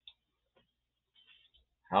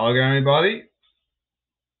Hello again, everybody.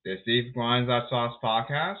 This is Steve Grimes That Sauce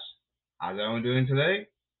Podcast. How's everyone doing today?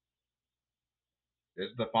 This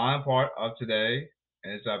is the final part of today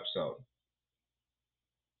in this episode.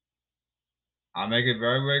 I'll make it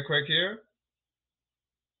very, very quick here.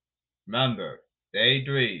 Remember, day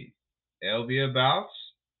 3, it'll be about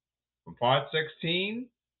from part 16.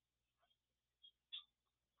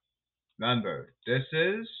 Remember, this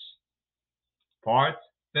is part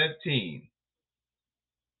 15.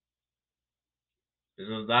 This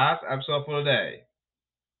is the last episode for the day.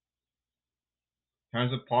 In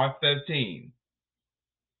terms of part 15,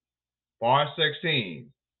 part 16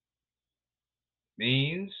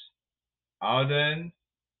 means other than,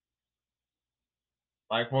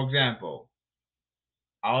 like for example,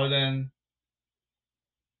 other than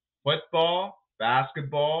football,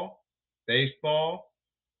 basketball, baseball,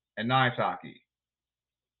 and ice hockey.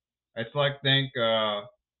 It's like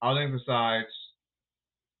other things besides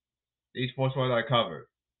these four sports I covered.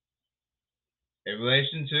 In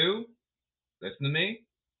relation to, listen to me,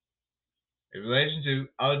 in relation to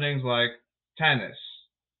other things like tennis,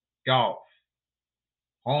 golf,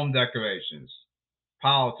 home decorations,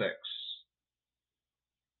 politics.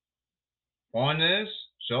 Point is,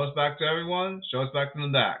 show us back to everyone, show us back from the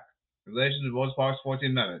back. In relation to Rosa Parks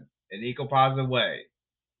 14 Amendment, in an equal positive way.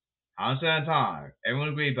 100% of the time, everyone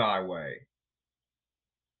agreed by the way.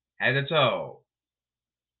 Head to toe.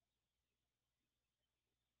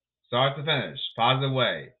 Start to finish, positive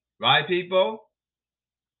way. Right, people?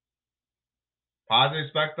 Positive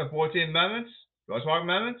respect the 14 Amendments? Rosa Parks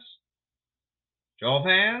Amendments? Show of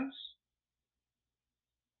hands?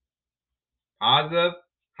 Positive,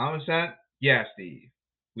 100%? Yes, Steve.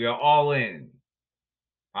 We are all in.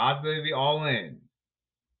 Positively all in.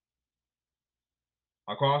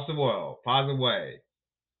 Across the world, positive way.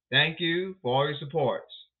 Thank you for all your support.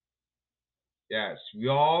 Yes, we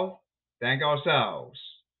all thank ourselves.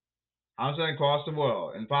 100% across the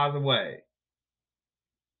world in a positive way.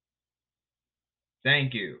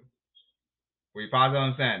 Thank you for your positive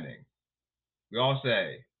understanding. We all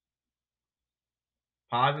say,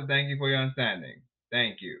 positive thank you for your understanding.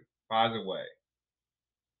 Thank you. Positive way.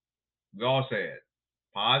 We all say it.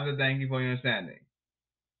 Positive thank you for your understanding.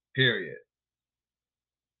 Period.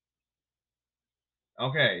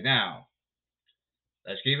 Okay, now,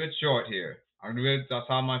 let's keep it short here. I'm going to read this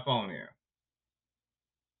on my phone here.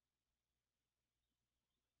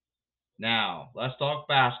 Now, let's talk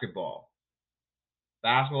basketball.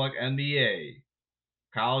 Basketball like NBA,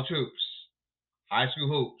 college hoops, high school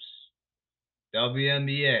hoops,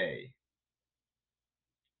 WNBA,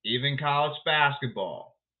 even college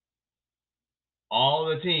basketball. All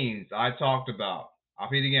the teams I talked about. I'll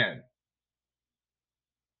repeat again.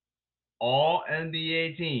 All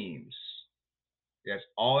NBA teams. Yes,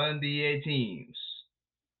 all NBA teams.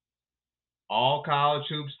 All college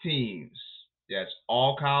hoops teams. Yes,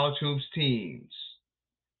 all college hoops teams.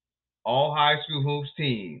 All high school hoops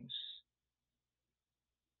teams.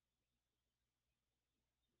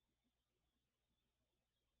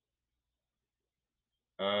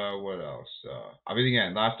 What else? I'll read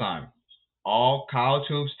again. Last time. All college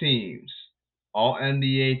hoops teams. All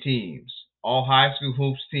NBA teams. All high school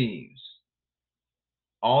hoops teams.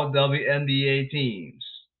 All WNBA teams.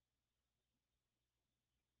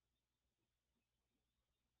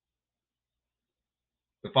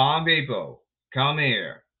 The following people, come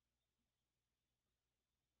here.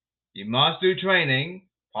 You must do training,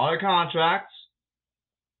 part of contracts,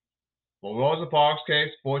 for Rosa Parks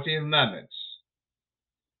case 14th Amendments.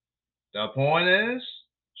 The point is,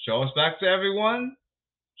 show us back to everyone,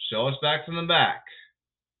 show us back from the back.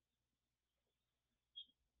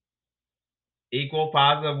 Equal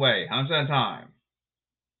positive way, 100% time.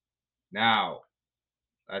 Now,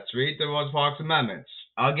 let's read the Rosa Parks Amendments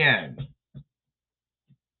again.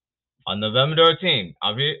 On November 13th,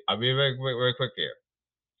 I'll be very quick here.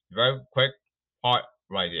 Very quick part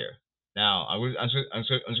right here. Now, I'm just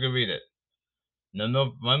going to read it.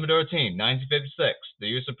 November 13, 1956, the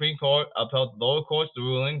U.S. Supreme Court upheld the lower court's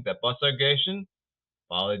ruling that bus segregation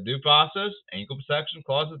violated due process and equal protection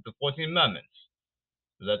clauses of the 14th Amendment.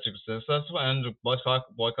 That's a successful end of bus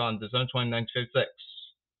boycott on December 20, 1956.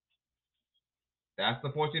 That's the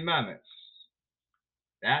 14th Amendment.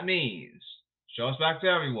 That means, show us back to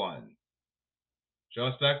everyone. Show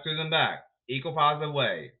us back to them back. Equal positive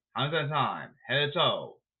way. 100% time. Head to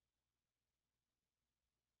toe.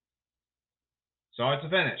 Start to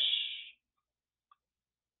finish.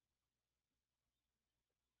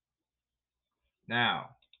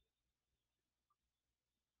 Now,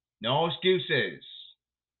 no excuses.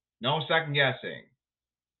 No second guessing.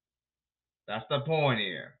 That's the point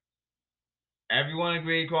here. Everyone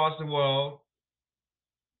agreed across the world.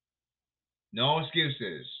 No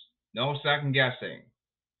excuses. No second guessing.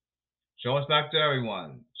 Show respect to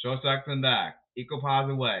everyone. Show respect to the back. Equal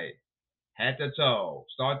positive way. Head to toe.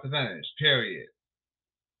 Start to finish. Period.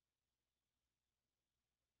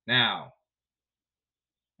 Now,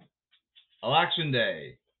 election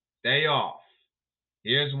day. Day off.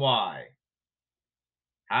 Here's why.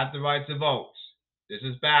 Have the right to vote. This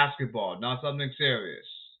is basketball, not something serious.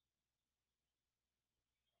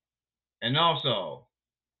 And also,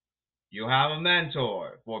 you have a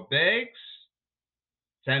mentor for bigs,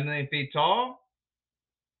 10 million feet tall,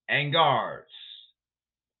 and guards.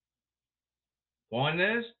 Point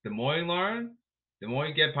is, the more you learn, the more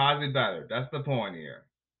you get positively better. That's the point here.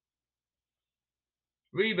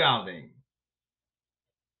 Rebounding.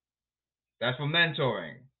 That's for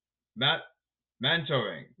mentoring.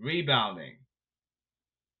 Mentoring. Rebounding.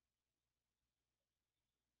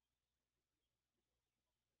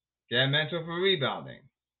 Get a mentor for rebounding.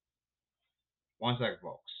 1 second,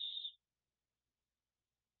 folks.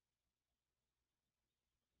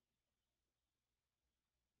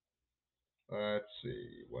 Let's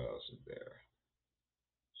see. What else is there?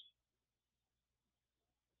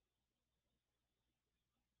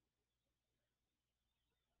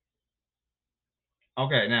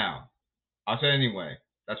 Okay, now, I'll say it anyway.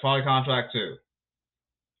 That's part of contract 2.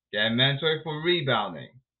 Get a mentor for rebounding.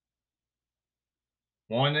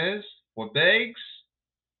 One is, for bigs,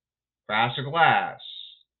 crash the glass.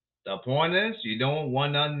 The point is, you don't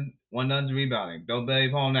want none rebounding. Don't let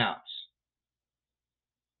opponent out.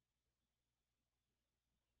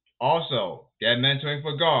 Also, get mentoring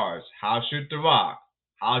for guards. How to shoot the rock.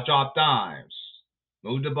 How to drop dimes.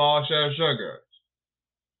 Move the ball, share sugar.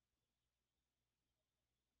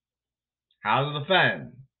 How to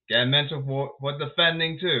defend. Get a mentor for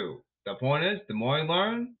defending too. The point is, the more you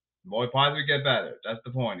learn, the more you possibly get better. That's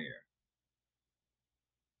the point here.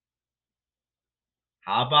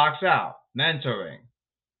 How to box out. Mentoring.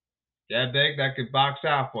 Get a big that could box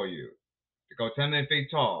out for you. To go 10 feet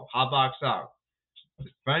tall. How to box out.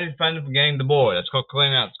 Defending from getting the board. That's called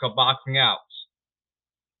clearing out. It's called boxing out.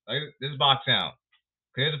 Like, this is boxing out.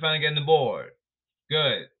 Clear defender getting the board.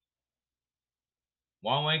 Good.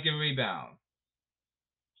 One wing can rebound.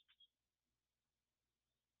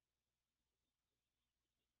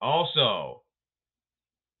 Also,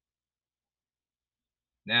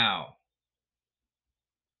 now,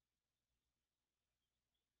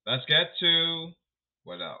 let's get to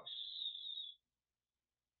what else?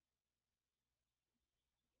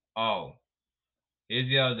 Oh, here's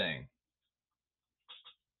the other thing.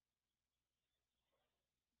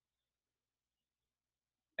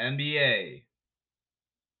 NBA,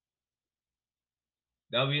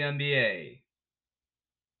 WNBA.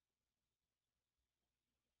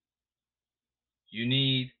 You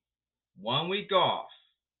need 1 week off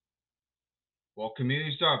for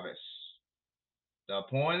community service. The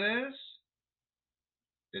point is,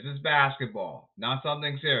 this is basketball, not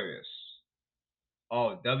something serious.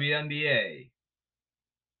 Oh, WNBA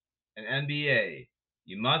and NBA,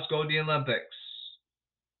 you must go to the Olympics.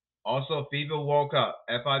 Also, FIBA World Cup,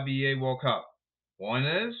 FIBA World Cup. One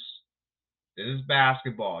is, this is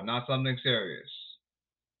basketball, not something serious.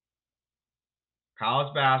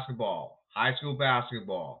 College basketball, high school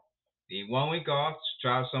basketball. Need 1 week off to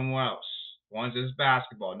travel somewhere else. One is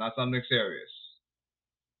basketball, not something serious.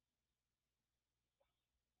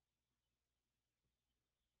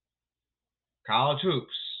 College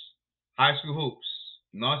hoops, high school hoops.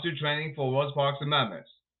 Must do training for Rosa Parks Amendments.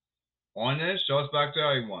 One is, show respect to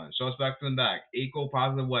everyone. Show respect to the back. Equal,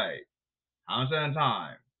 positive way. 100%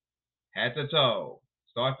 time. Head to toe.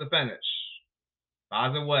 Start to finish.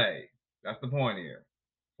 Positive way. That's the point here.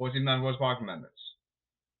 14 Amendment, Rosa Parks Amendments.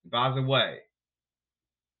 Positive way.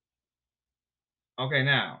 Okay,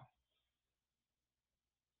 now.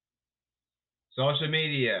 Social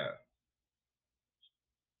media.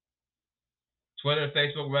 Twitter,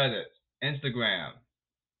 Facebook, Reddit, Instagram,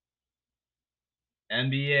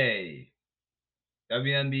 NBA,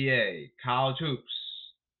 WNBA, college hoops,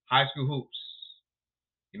 high school hoops.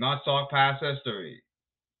 You must talk past history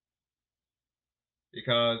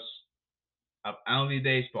because of MLB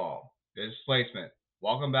baseball. There's displacement.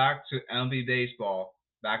 Welcome back to MLB baseball.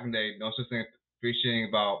 Back in the day, no such thing appreciating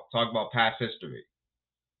about talk about past history.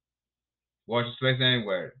 Watch displacement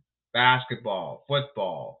anywhere. Basketball,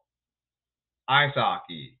 football, ice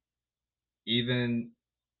hockey, even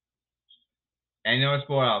any other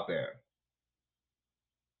sport out there.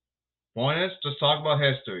 Point is, just talk about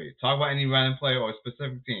history. Talk about any random player or a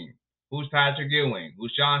specific team. Who's Patrick Ewing?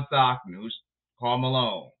 Who's John Stockton? Who's Karl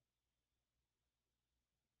Malone?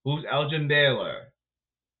 Who's Elgin Baylor?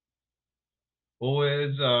 Who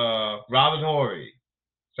is Robert Horry?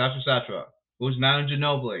 Etc. Who's Manu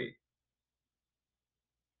Ginobili?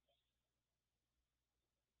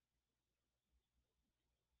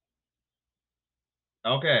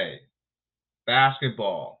 Okay,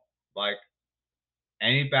 basketball. Like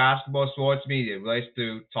any basketball sports media relates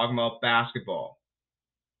to talking about basketball.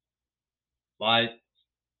 Like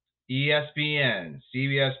ESPN,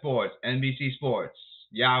 CBS Sports, NBC Sports,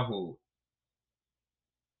 Yahoo,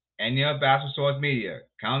 any other basketball sports media.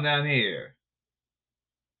 Count them here.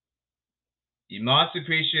 You must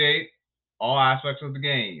appreciate all aspects of the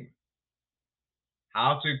game.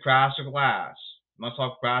 How to crash the glass. You must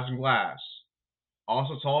talk crashing glass.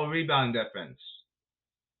 Also, total rebounding difference.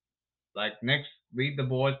 Like Knicks lead the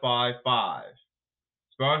boards by 5.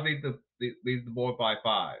 Spurs lead the board by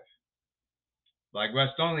 5. Like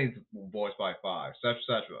Redstone leads the boards by 5,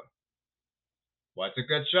 etc. What's a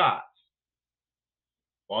good shot?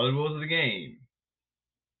 What are the rules of the game?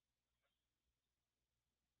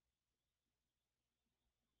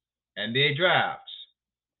 NBA drafts.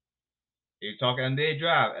 You talk NBA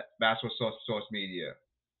draft, basketball source media.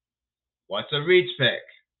 What's a reach pick?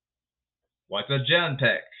 What's a gem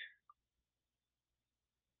pick?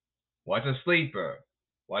 What's a sleeper?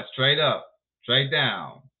 What's trade up, trade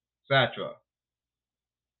down, etc.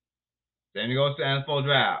 Then it goes to NFL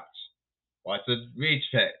drafts. What's a reach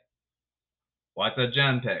pick? What's a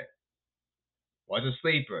gem pick? What's a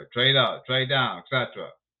sleeper? Trade up, trade down, etc.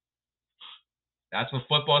 That's for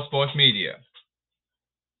football sports media.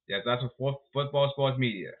 Yes, that's for football sports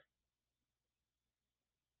media.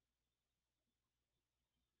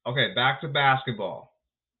 Okay, back to basketball.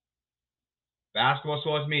 Basketball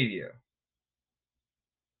sports media.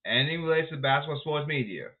 Anything related to basketball sports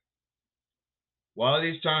media. What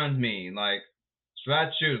do these terms mean? Like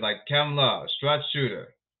stretch shooter, like Kevin Love, stretch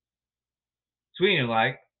shooter. Tweener,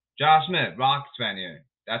 like Josh Smith, Rockets fan here.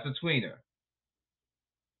 That's a tweener.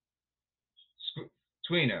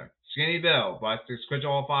 Tweener. Skinny Bill, but to switch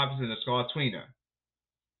all 5%, it's called a tweener.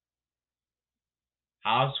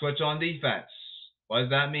 How to switch on defense. What does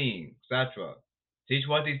that mean? Etc. Teach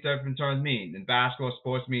what these different terms mean in basketball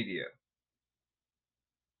sports media.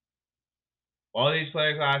 What do these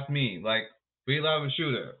player classes mean? Like free level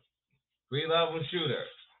shooter. Free level shooter.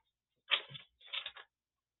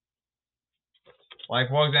 Like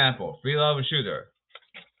for example, free level shooter.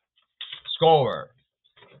 Scorer.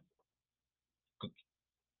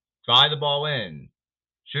 Drive the ball in.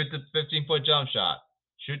 Shoot the 15-foot jump shot.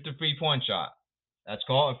 Shoot the 3-point shot. That's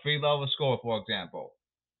called a free level score, for example.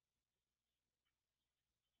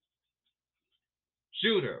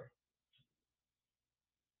 Shooter.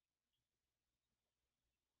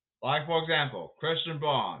 Like, for example, Christian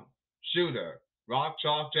Braun. Shooter. Rock,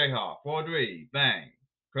 chalk, Jayhawk. 4-3. Bang.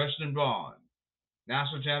 Christian Braun.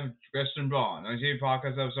 National champion Christian Braun. On TV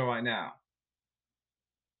podcast episode right now.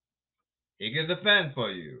 He can defend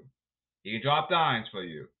for you. He can drop dimes for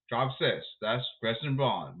you. Drop assists. That's Christian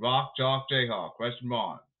Braun. Rock, chalk, Jayhawk. Christian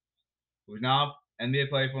Braun. Who's now NBA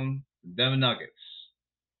player from the Denver Nuggets.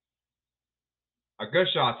 A good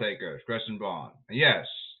shot taker is Christian Braun. And yes,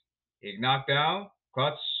 he can knock down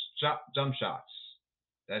clutch jump shots.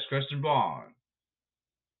 That's Christian Braun.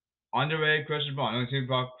 Underrated Christian Braun. Only two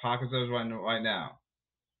pockets right now.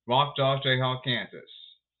 Rock Jaw, Jayhawk, Kansas.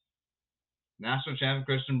 National champion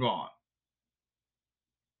Christian Braun.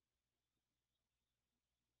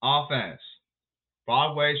 Offense.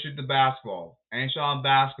 Broadway shoot the basketball. Ain't shot on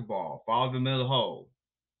basketball. Follow the middle hole.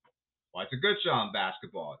 What's a good shot on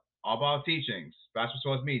basketball? All about teachings.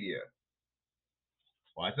 Basketball source media.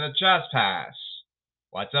 What's a chest pass?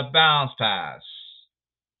 What's a bounce pass?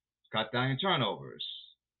 Cut down your turnovers.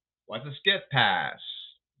 What's a skip pass?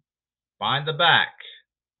 Find the back,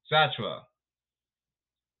 etc.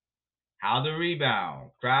 How to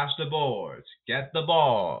rebound, crash the boards, get the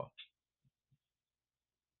ball.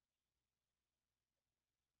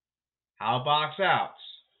 How box outs.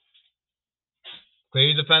 Clear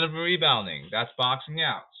your defender for rebounding. That's boxing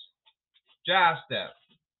outs. Jab step.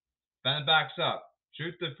 Defender backs up.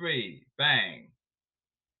 Shoot the free. Bang.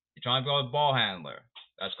 You're trying to go with ball handler.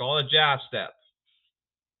 That's called a jab step.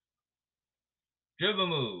 Dribble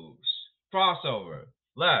moves. Crossover.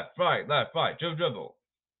 Left, right, dribble.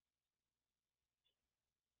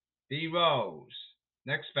 D Rose.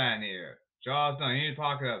 Next fan here. Jaw's done. You need to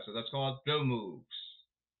pocket up, so that's called dribble moves.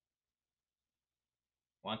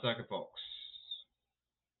 1 second, folks.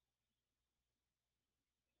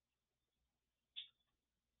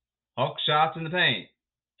 Hook shots in the paint.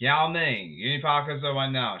 Yao Ming. You need to pocket up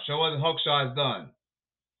right now. Show what the hook shot is done.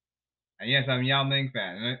 And yes, I'm a Yao Ming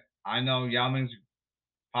fan. I know Yao Ming's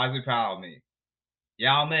Positively proud of me.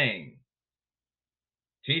 Yao Ming.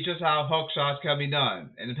 Teach us how hook shots can be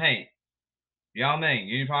done in the paint. Yao Ming,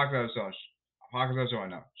 you need to pocket those right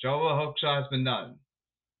now. Show what hook shot has been done.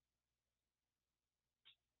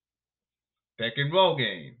 Pick and roll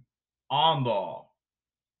game. On ball.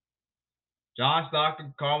 John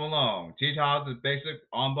Stockton, Karl Malone. Teach how the basic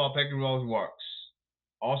on ball pick and rolls works.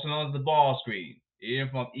 Also known as the ball screen, even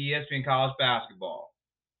from ESPN college basketball.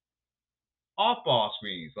 Off ball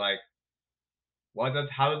screens, like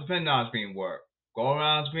how does the pin down screen work? Go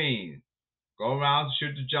around screen. Go around to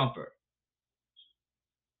shoot the jumper.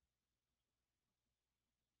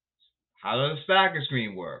 How does the stacker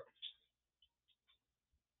screen work?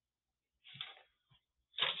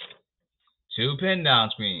 Two pin down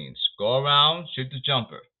screens. Go around, shoot the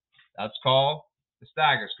jumper. That's called the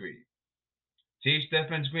stagger screen. Teach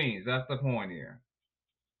different screens. That's the point here.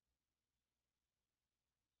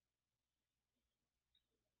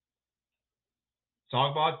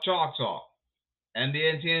 Talk about Chalk Talk.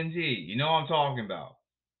 NBA and TNT. You know what I'm talking about.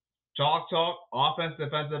 Chalk Talk, offense,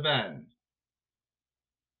 defensive end.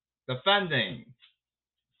 Defending.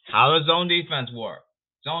 How does zone defense work?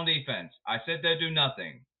 Zone defense. I sit there, do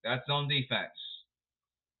nothing. That's zone defense.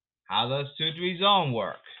 How does 2-3 zone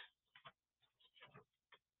work?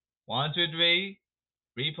 1, 2, 3.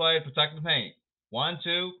 Replay, protect the paint. 1,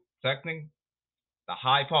 2, protecting the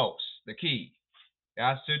high post, the key.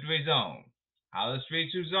 That's 2-3 zone. How does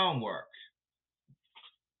 3-2 zone work?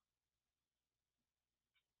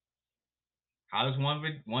 How does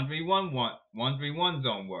 1-3-1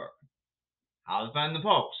 zone work? How to defend the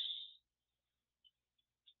post?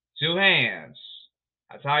 Two hands.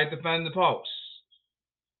 That's how you defend the post.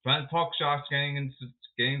 Prevent puck shots getting into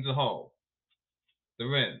the hole. The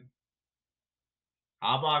rim.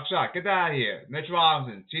 How to block shot? Get out of here. Mitch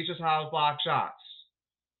Robinson, teach us how to block shots.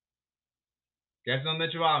 Get some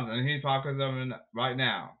Mitch Robinson. He's talking to them right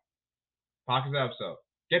now. Podcast episode.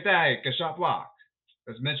 Get that here. Get shot block.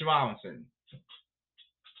 That's Mitch Robinson.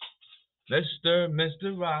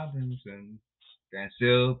 Mr. Robinson can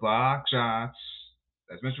still block shots.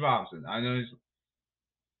 That's Mitch Robinson. I know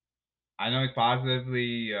he's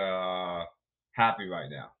positively happy right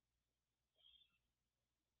now.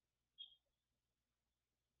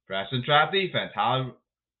 Press and trap defense.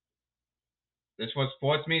 This was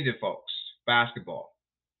sports media, folks. Basketball.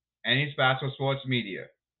 Any basketball sports media.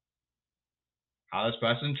 How does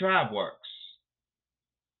press and trap works?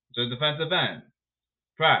 So defensive end.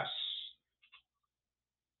 Press.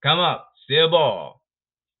 Come up. Steal ball.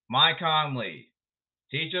 Mike Conley.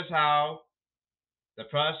 Teach us how the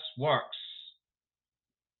press works.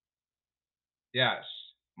 Yes.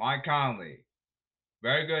 Mike Conley.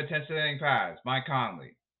 Very good anticipating pass. Mike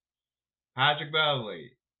Conley. Patrick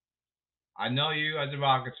Beverly. I know you as a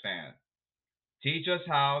Rockets fan. Teach us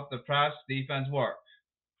how the press defense works.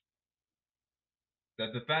 The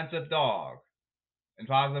defensive dog. In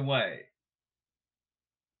positive way.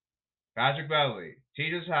 Patrick Beverly.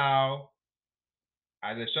 Teach us how,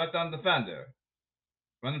 as a shutdown defender,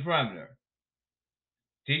 run the perimeter.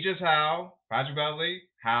 Teach us how, Patrick Beverly,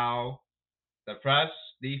 how the press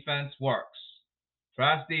defense works.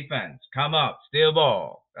 Press defense. Come up. Steal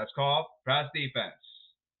ball. That's called press defense.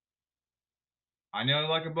 I know you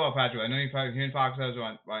like a ball, Patrick. I know you're hearing Fox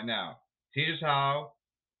right now. Teach us how,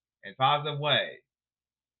 in a positive way,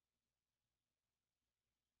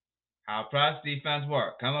 how press defense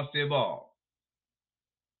works. Come up, steal ball.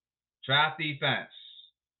 Trap defense.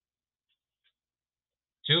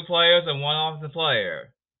 Two players and one offensive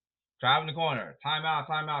player. Trap in the corner. Timeout,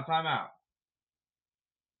 timeout, timeout.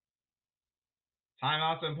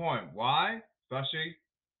 Timeouts are important. Why? Especially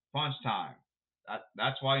punch time.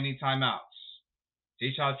 That's why you need timeouts.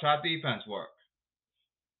 Teach how trap defense work.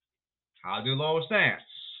 How to do lower stance.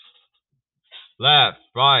 Left,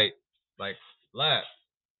 right, like left,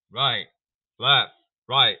 right, left,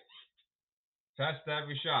 right. Test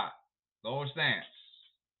every shot. Lower stance.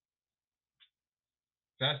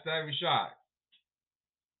 Test every shot.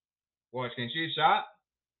 Boys, can you shoot a shot?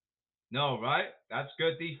 No, right? That's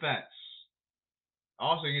good defense.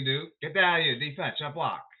 Also, you can do, get that out of here, defense, shot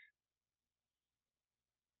block.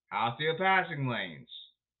 How to steal passing lanes.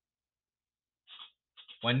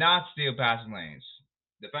 When not steal passing lanes.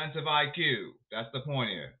 Defensive IQ. That's the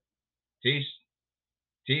point here. Teach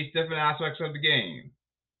different aspects of the game.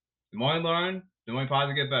 The more you learn, the more you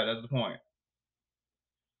probably get better. That's the point.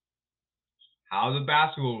 How the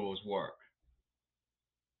basketball rules work.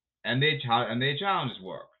 And how NBA challenges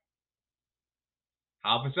work.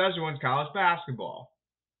 How possession wins college basketball.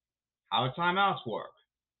 How timeouts work.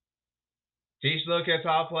 Teach little kids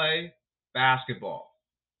how to play basketball.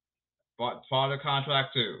 part of the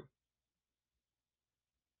contract too.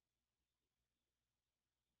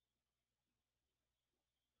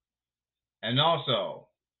 And also,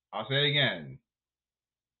 I'll say it again.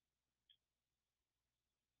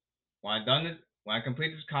 When I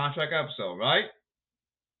complete this contract episode, right?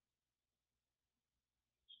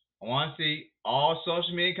 I want to see all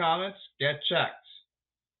social media comments get checked.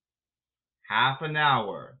 Half an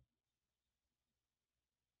hour.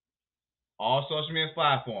 All social media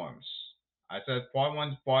platforms. I said part 1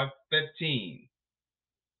 to part 15.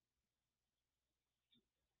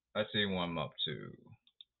 Let's see what I'm up to.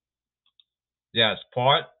 Yes,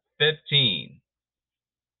 part 15.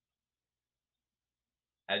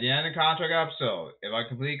 At the end of the contract episode, if I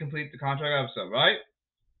complete the contract episode, right?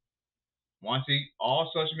 Want to see all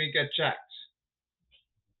social media get checked.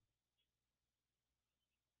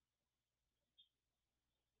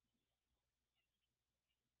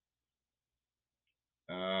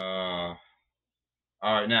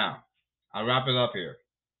 All right, now I'll wrap it up here.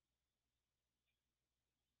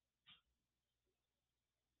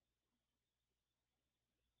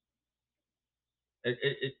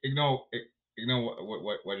 Ignore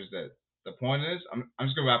what is that? The point is, I'm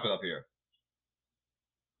just gonna wrap it up here.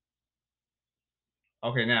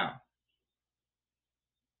 Okay, now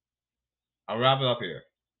I'll wrap it up here.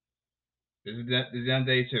 This is the end of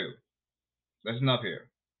day 2. Listen up here.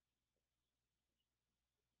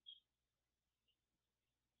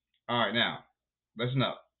 All right, now listen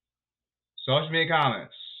up. Social media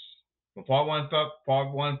comments from part 1,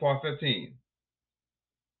 part 15.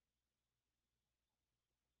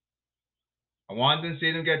 I wanted to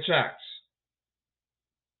see them get checked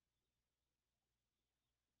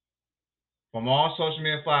from all social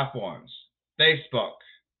media platforms. Facebook.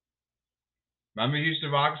 Remember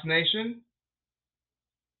Houston Rockets Nation?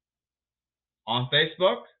 On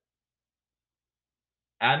Facebook,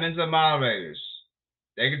 admins and moderators,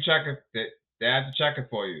 they can check it. They have to check it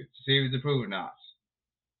for you to see if it's approved or not.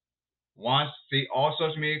 Want to see all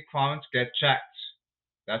social media comments get checked.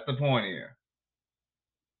 That's the point here.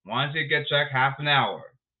 Want to get checked half an hour.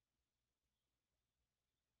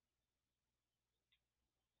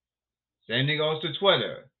 Same thing goes to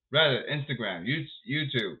Twitter, Reddit, Instagram,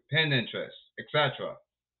 YouTube, Pinterest, etc.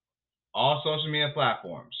 All social media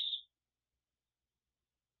platforms.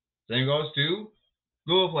 Same goes to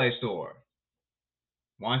Google Play Store.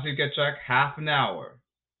 Want to get checked half an hour.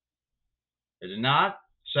 If you're not,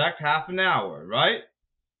 check half an hour, right?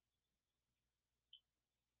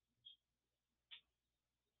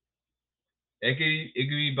 It could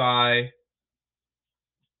be by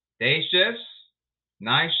day shifts,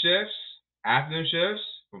 night shifts, afternoon shifts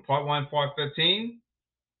from part 1, part 15.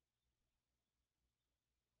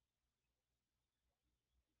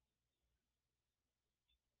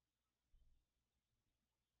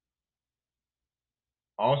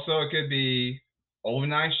 Also, it could be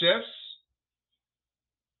overnight shifts.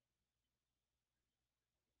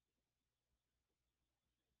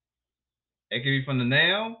 It could be from the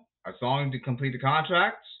nail, as long as you complete the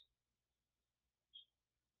contract.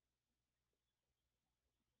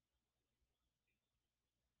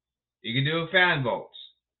 You can do fan votes,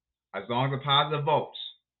 as long as they're positive votes.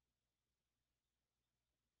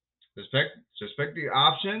 Suspect the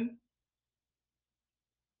option.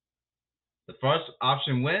 The first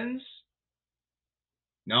option wins.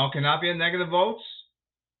 No, it cannot be a negative votes.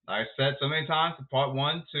 Like I said so many times, from part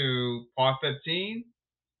 1 to part 15.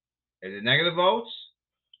 Is it negative votes?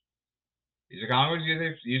 Use Congress,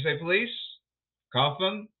 USA police, cuff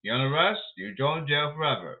them, you're on arrest, you go in jail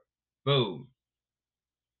forever. Boom.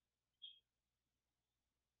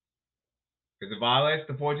 Because it violates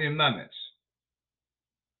the 14th Amendment.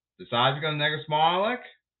 Decide to become a negative small aleck,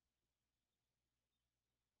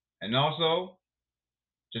 and also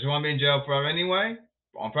just want to be in jail forever anyway,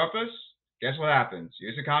 on purpose. Guess what happens?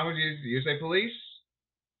 USA Congress, USA police,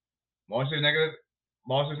 lawsuit negative,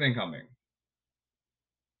 lawsuits incoming.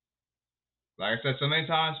 Like I said so many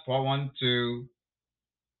times, part 1 to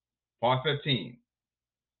part 15.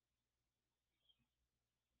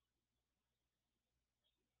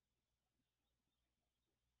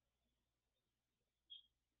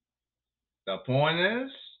 The point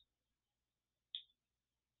is,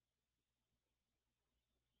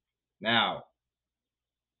 now,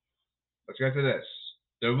 let's get to this.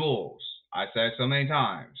 The rules. I said so many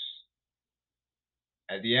times.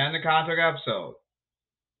 At the end of the contract episode.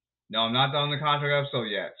 No, I'm not done the contract episode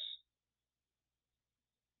yet.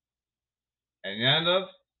 At the end of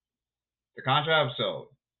the contract episode,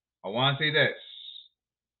 I want to see this.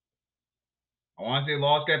 I want to see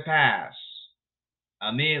laws get passed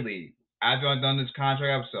immediately after I'm done this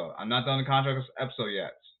contract episode. I'm not done the contract episode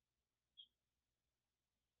yet.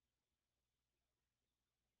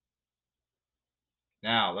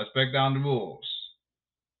 Now, let's break down the rules.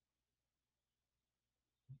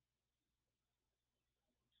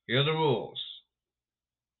 Here are the rules.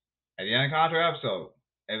 At the end of the contract episode,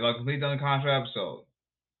 if you complete on the contract episode,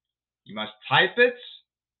 you must type it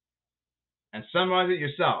and summarize it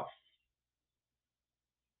yourself.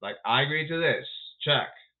 Like, I agree to this, check.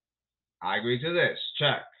 I agree to this,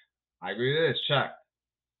 check. I agree to this, check.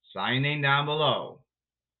 Sign your name down below.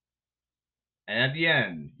 And at the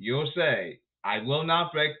end, you'll say, I will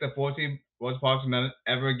not break the 14th Rosa Parks Amendment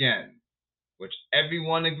ever again, which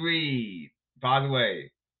everyone agreed. By the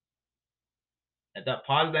way, at that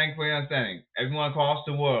positive and clear understanding, everyone across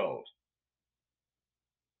the world,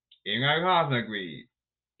 even Gary Cosman agreed,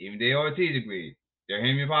 even Dave Ortiz agreed. They're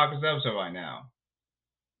hearing your podcast episode right now.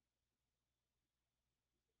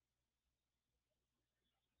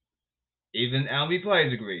 Even MLB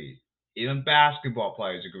players agreed. Even basketball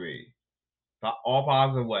players agreed. All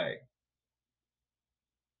positive way.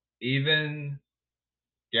 Even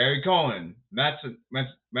Gary Cohen, Mets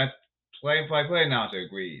play announcer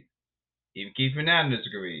agreed. Even Keith Hernandez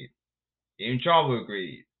agreed. Even Charlo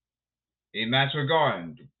agreed. Even Maxwell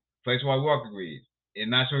Garden, place where I work, agreed.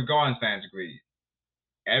 Even Maxwell Garden fans agreed.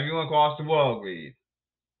 Everyone across the world agreed.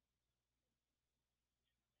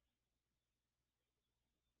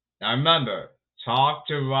 Now remember, talk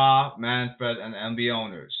to Rob Manfred and MB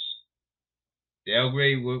owners. They'll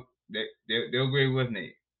agree with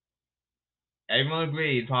me. Everyone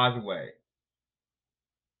agreed positive way.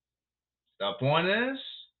 The point is,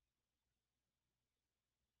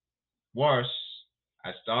 worse,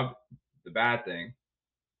 I stopped the bad thing.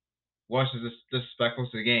 Worse is disrespectful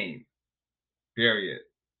to the game. Period.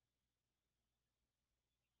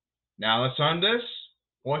 Now let's turn this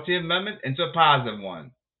 14th Amendment into a positive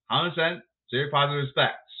one. 100% zero positive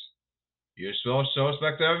respect. You show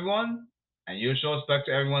respect to everyone, and you show respect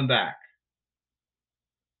to everyone back.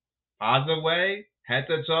 Positive way, head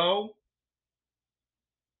to toe,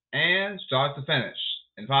 and start to finish.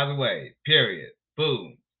 In positive way. Period.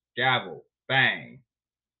 Boom. Gavel. Bang.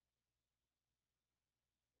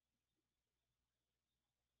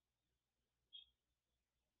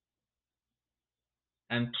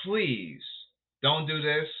 And please don't do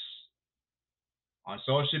this on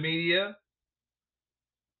social media,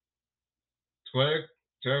 Twitter,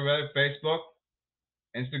 Reddit, Facebook,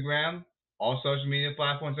 Instagram, all social media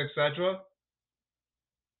platforms, etc.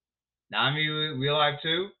 Now, in real life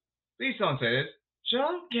too. Please don't say this.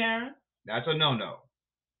 Joe Karen. That's a no-no.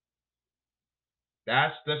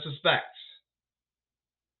 That's disrespect.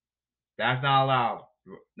 That's not allowed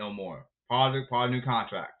no more. Part of new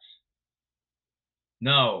contracts.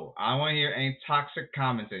 No, I don't want to hear any toxic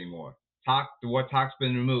comments anymore. The word toxic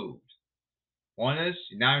been removed. One is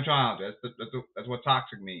you're not even trying to. That's what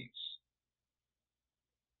toxic means.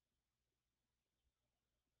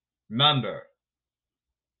 Remember,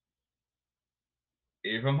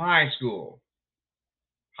 if you're from high school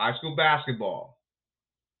basketball,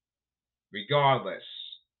 regardless,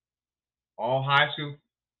 all high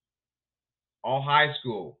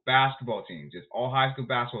school basketball teams, it's all high school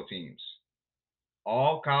basketball teams,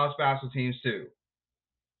 all college basketball teams too.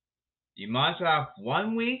 You must have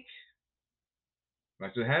 1 week,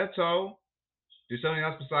 must do head to toe, do something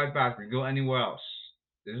else besides basketball, go anywhere else.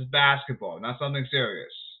 This is basketball, not something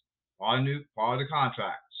serious. Part of the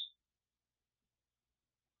contracts.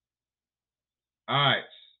 Alright.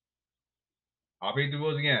 I'll read the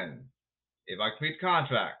rules again. If I complete the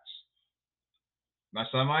contract, you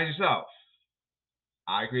must summarize yourself.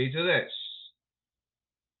 I agree to this.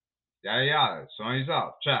 Yada yada. Summarize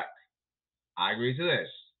yourself. Check. I agree to this.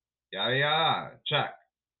 Yada yada. Check.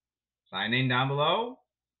 Sign name down below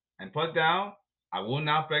and put down, I will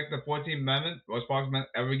not break the 14th Amendment, Rosa Parks Amendment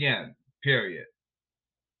ever again. Period.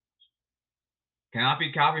 Cannot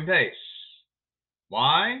be copy and paste.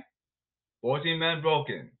 Why? 14 men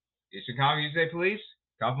broken. Eastern County USA Police,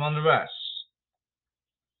 copy on the rest.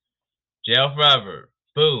 Jail forever.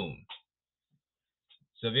 Boom.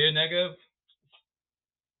 Severe negative,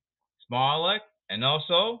 small elect, and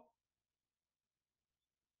also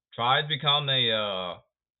try to become a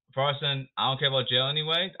person. I don't care about jail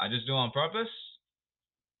anyway. I just do it on purpose.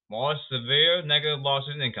 More severe negative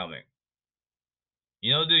lawsuits incoming.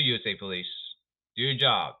 You know, do USA Police. Do your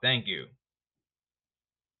job. Thank you.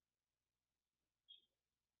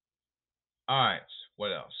 Alright,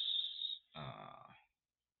 what else?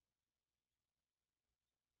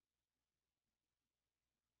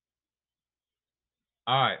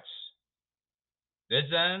 Alright. This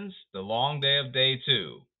ends the long day of day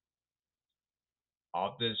 2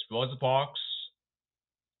 of this Rosa Parks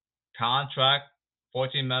Contract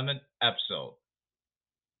 14th Amendment episode.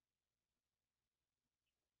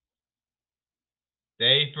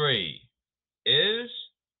 Day 3 is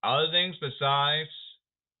other things besides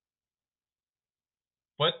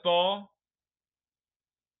football,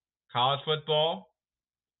 college football,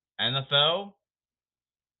 NFL,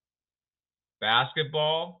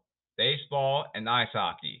 basketball, baseball, and ice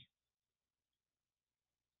hockey.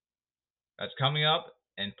 That's coming up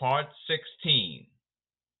in part 16.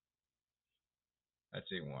 Let's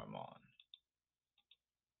see where I'm on.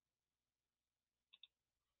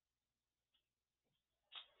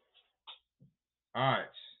 Alright.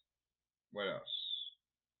 What else?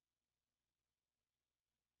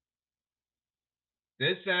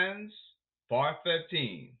 This ends part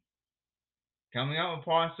 15. Coming up in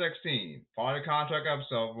part 16, part of the contract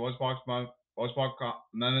episode, Rose Park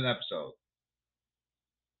Amendment episode.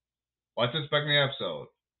 What's expecting the episode?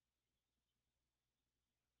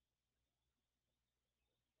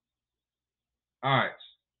 Alright,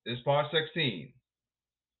 this is part 16.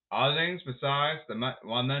 Other things besides the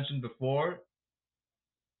one I mentioned before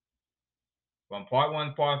from part 1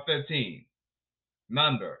 to part 15.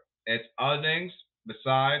 Remember, it's other things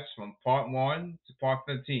besides from part 1 to part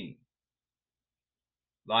 15.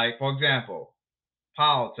 Like, for example,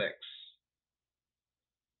 politics,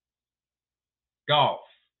 golf,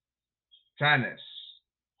 tennis,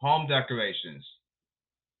 home decorations,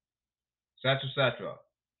 etc.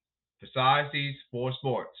 Besides these 4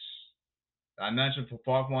 sports that I mentioned from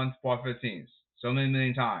part 1 to part 15 so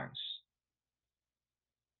many times.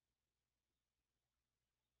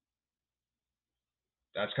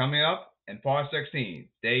 That's coming up in part 16,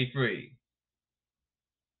 day 3.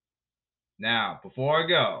 Now, before I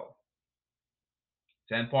go,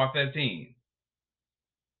 to end part 15,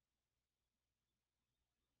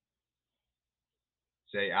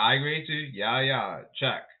 say I agree to yada yada,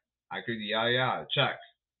 check. I agree to yada yada, check.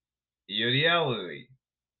 You're the elderly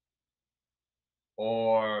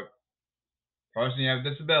or person you have a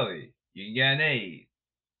disability, you can get an aid.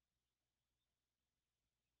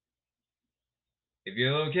 If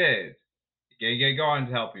you're a little kid, you can get a guardian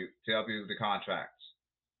to help you with the contracts.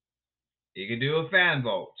 You can do a fan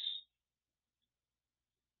vote.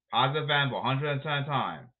 Positive fan vote, 110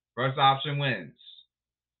 times. First option wins.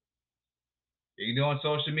 You can do it on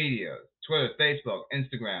social media, Twitter, Facebook,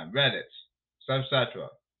 Instagram, Reddit, etc.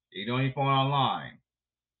 You can do it on your phone online.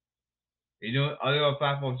 You do other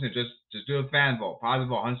platforms too. Just do a fan vote, positive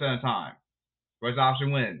vote, 100 times. First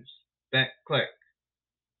option wins. Then click.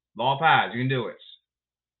 Law passed. You can do it.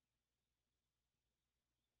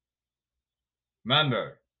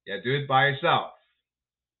 Remember, you have to do it by yourself.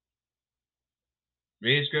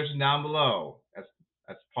 Read the description down below.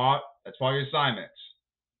 That's part of your assignment.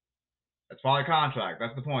 That's part of the contract.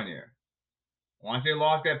 That's the point here. Once your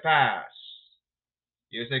laws get passed,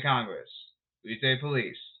 USA Congress, USA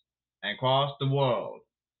Police, and across the world,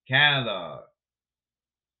 Canada,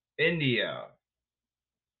 India,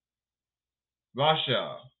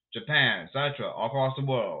 Russia, Japan, etc., all across the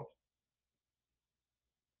world.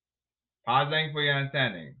 Positive thank you for your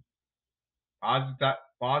understanding.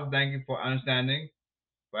 Positive thank you for understanding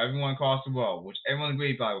for everyone across the world, which everyone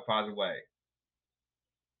agreed by a positive way.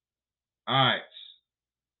 Alright.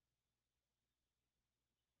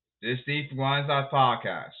 This is Steve from Grindside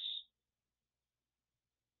Podcast.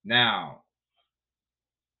 Now,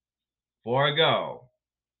 before I go,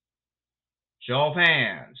 show of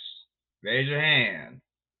hands. Raise your hand.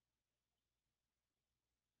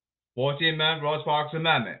 14th Amendment, Rosa Parks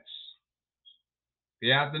Amendments.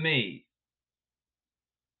 Repeat after me.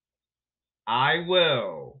 I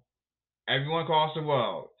will. Everyone across the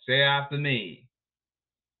world, say after me.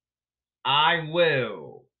 I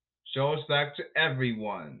will show respect to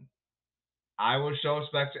everyone. I will show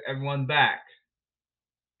respect to everyone back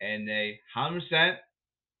in a 100%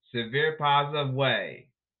 severe positive way.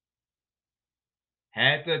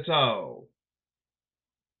 Head to toe.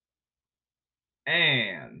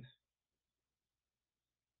 And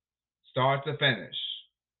start to finish.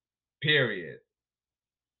 Period.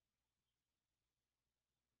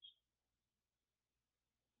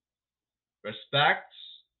 Respect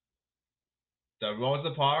the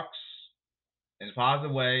Rosa Parks in a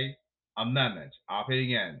positive way amendment. I'll repeat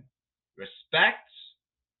again. Respect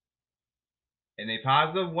in a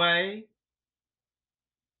positive way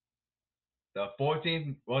the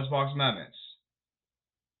 14th Rosa Parks Amendments.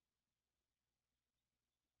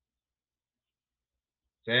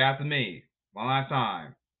 Say after me one last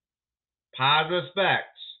time. Positive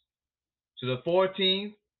respect to the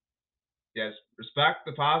 14th. Yes, respect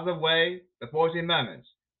the positive way the 14th Amendments.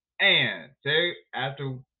 And say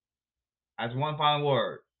after as one final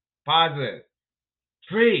word. Positive.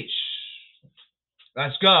 Preach.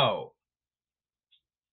 Let's go.